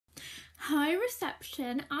Hi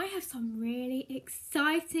reception, I have some really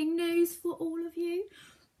exciting news for all of you.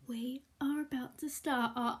 We are about to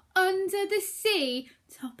start our Under the Sea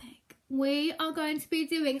topic. We are going to be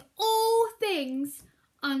doing all things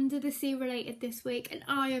under the sea related this week, and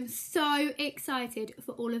I am so excited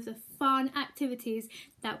for all of the fun activities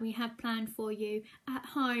that we have planned for you at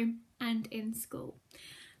home and in school.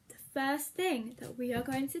 The first thing that we are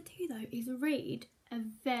going to do though is read a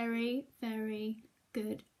very, very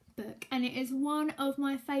good book, and it is one of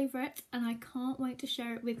my favourites and I can't wait to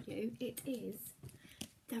share it with you. It is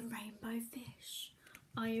The Rainbow Fish.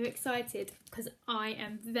 Are you excited? Because I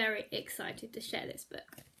am very excited to share this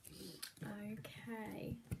book.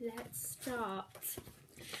 Okay, let's start.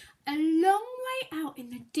 A long way out in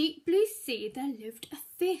the deep blue sea there lived a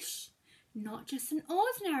fish. Not just an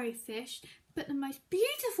ordinary fish, but the most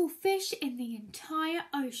beautiful fish in the entire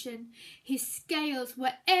ocean. His scales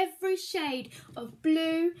were every shade of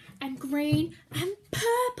blue and green and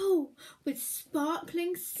purple, with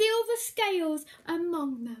sparkling silver scales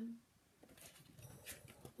among them.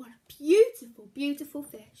 What a beautiful, beautiful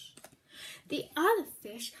fish. The other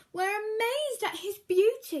fish were amazed at his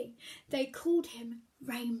beauty. They called him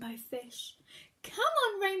Rainbow Fish. "Come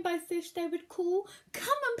on, Rainbow Fish," they would call.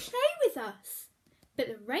 "Come and play with us." But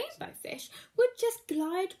the Rainbow Fish would just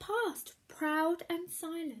glide past, proud and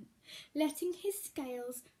silent, letting his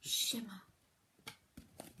scales shimmer.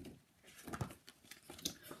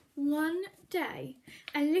 One day,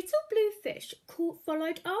 a little blue fish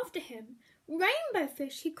followed after him. "Rainbow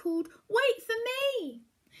Fish," he called, "wait for me.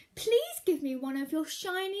 Please give me one of your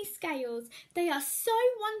shiny scales. They are so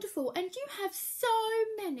wonderful and you have so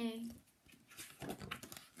many."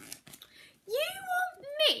 "You want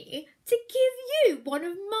me to give you one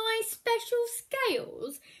of my special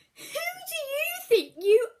scales? Who do you think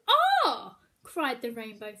you are?" cried the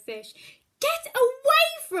Rainbow Fish. "Get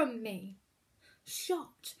away from me!"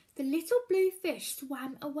 Shocked, the little blue fish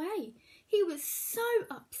swam away. He was so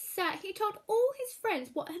upset he told all his friends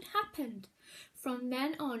what had happened. From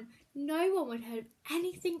then on, no one would have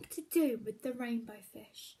anything to do with the Rainbow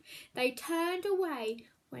Fish. They turned away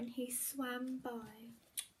when he swam by.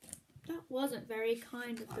 That wasn't very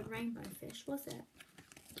kind of the Rainbow Fish, was it?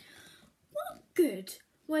 What good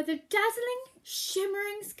were the dazzling,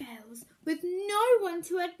 shimmering scales with no one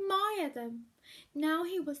to admire them? Now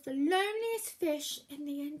he was the loneliest fish in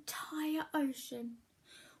the entire ocean.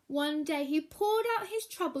 One day he poured out his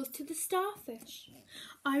troubles to the starfish.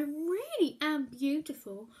 "I really am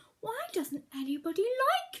beautiful. Why doesn't anybody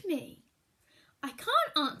like me?" "I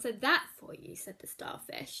can't answer that for you," said the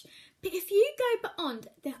starfish. "But if you go beyond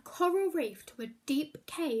the coral reef to a deep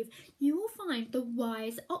cave, you will find the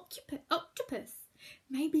wise octopus.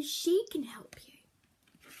 Maybe she can help you."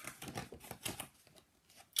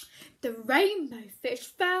 The Rainbow Fish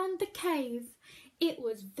found the cave. It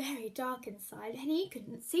was very dark inside and he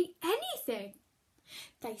couldn't see anything.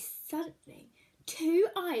 Suddenly, two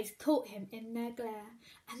eyes caught him in their glare,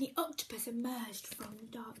 and the octopus emerged from the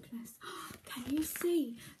darkness. Can you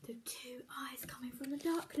see the two eyes coming from the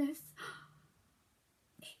darkness?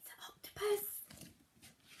 It's an octopus.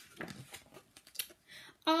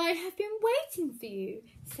 "I have been waiting for you,"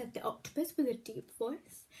 said the octopus with a deep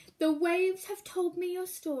voice. "The waves have told me your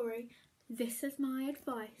story. This is my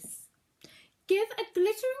advice. Give a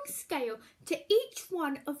glittering scale to each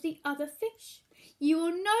one of the other fish. You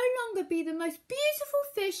will no longer be the most beautiful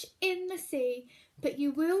fish in the sea, but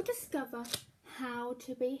you will discover how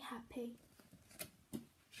to be happy."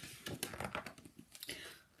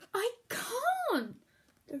 "I can't,"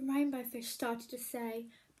 the Rainbow Fish started to say,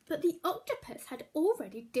 but the octopus had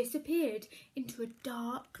already disappeared into a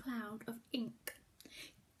dark cloud of ink.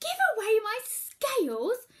 "Give away my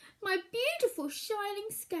scales? My beautiful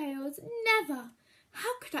shining scales? Never!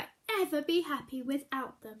 How could I ever be happy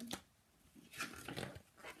without them?"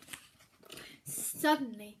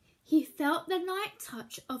 Suddenly, he felt the light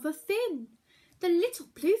touch of a fin. The little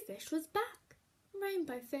blue fish was back.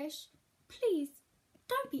 "Rainbow Fish, please,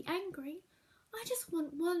 don't be angry. I just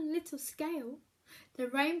want one little scale." The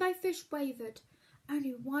Rainbow Fish wavered.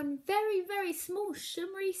 "Only one very, very small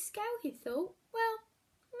shimmery scale," he thought. "Well,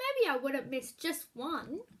 maybe I wouldn't miss just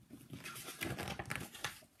one."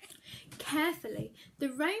 Carefully,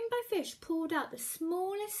 the Rainbow Fish pulled out the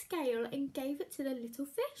smallest scale and gave it to the little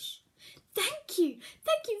fish. Thank you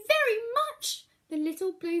very much," the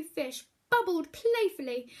little blue fish bubbled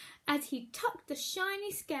playfully as he tucked the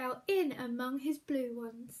shiny scale in among his blue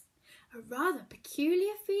ones. A rather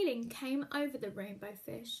peculiar feeling came over the Rainbow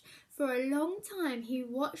Fish. For a long time he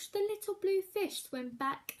watched the little blue fish swim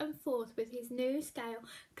back and forth with his new scale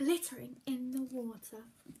glittering in the water.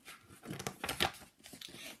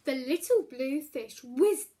 The little blue fish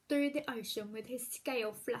whizzed through the ocean with his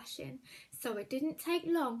scale flashing, so it didn't take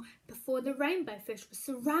long before the rainbow fish was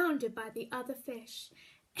surrounded by the other fish.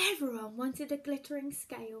 Everyone wanted a glittering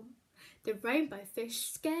scale. The rainbow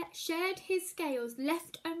fish shared his scales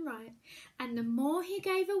left and right, and the more he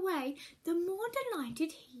gave away, the more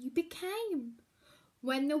delighted he became.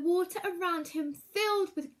 When the water around him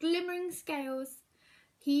filled with glimmering scales,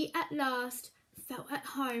 he at last felt at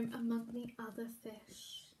home among the other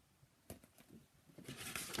fish.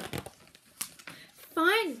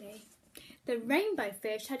 Finally, the rainbow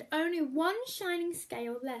fish had only one shining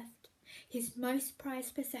scale left. His most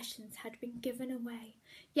prized possessions had been given away,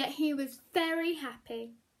 yet he was very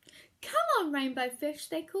happy. "Come on, rainbow fish,"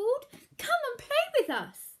 they called. "Come and play with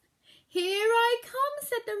us." "Here I come,"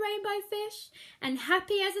 said the rainbow fish, and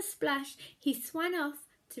happy as a splash, he swam off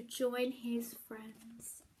to join his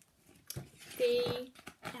friends. The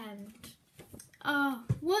end. Oh,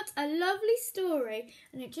 what a lovely story,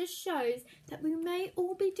 and it just shows that we may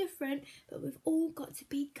all be different, but we've all got to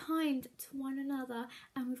be kind to one another,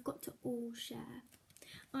 and we've got to all share.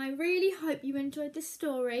 I really hope you enjoyed this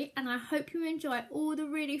story, and I hope you enjoy all the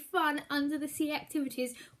really fun under the sea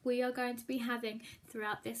activities we are going to be having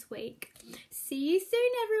throughout this week. See you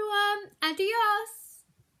soon, everyone. Adios.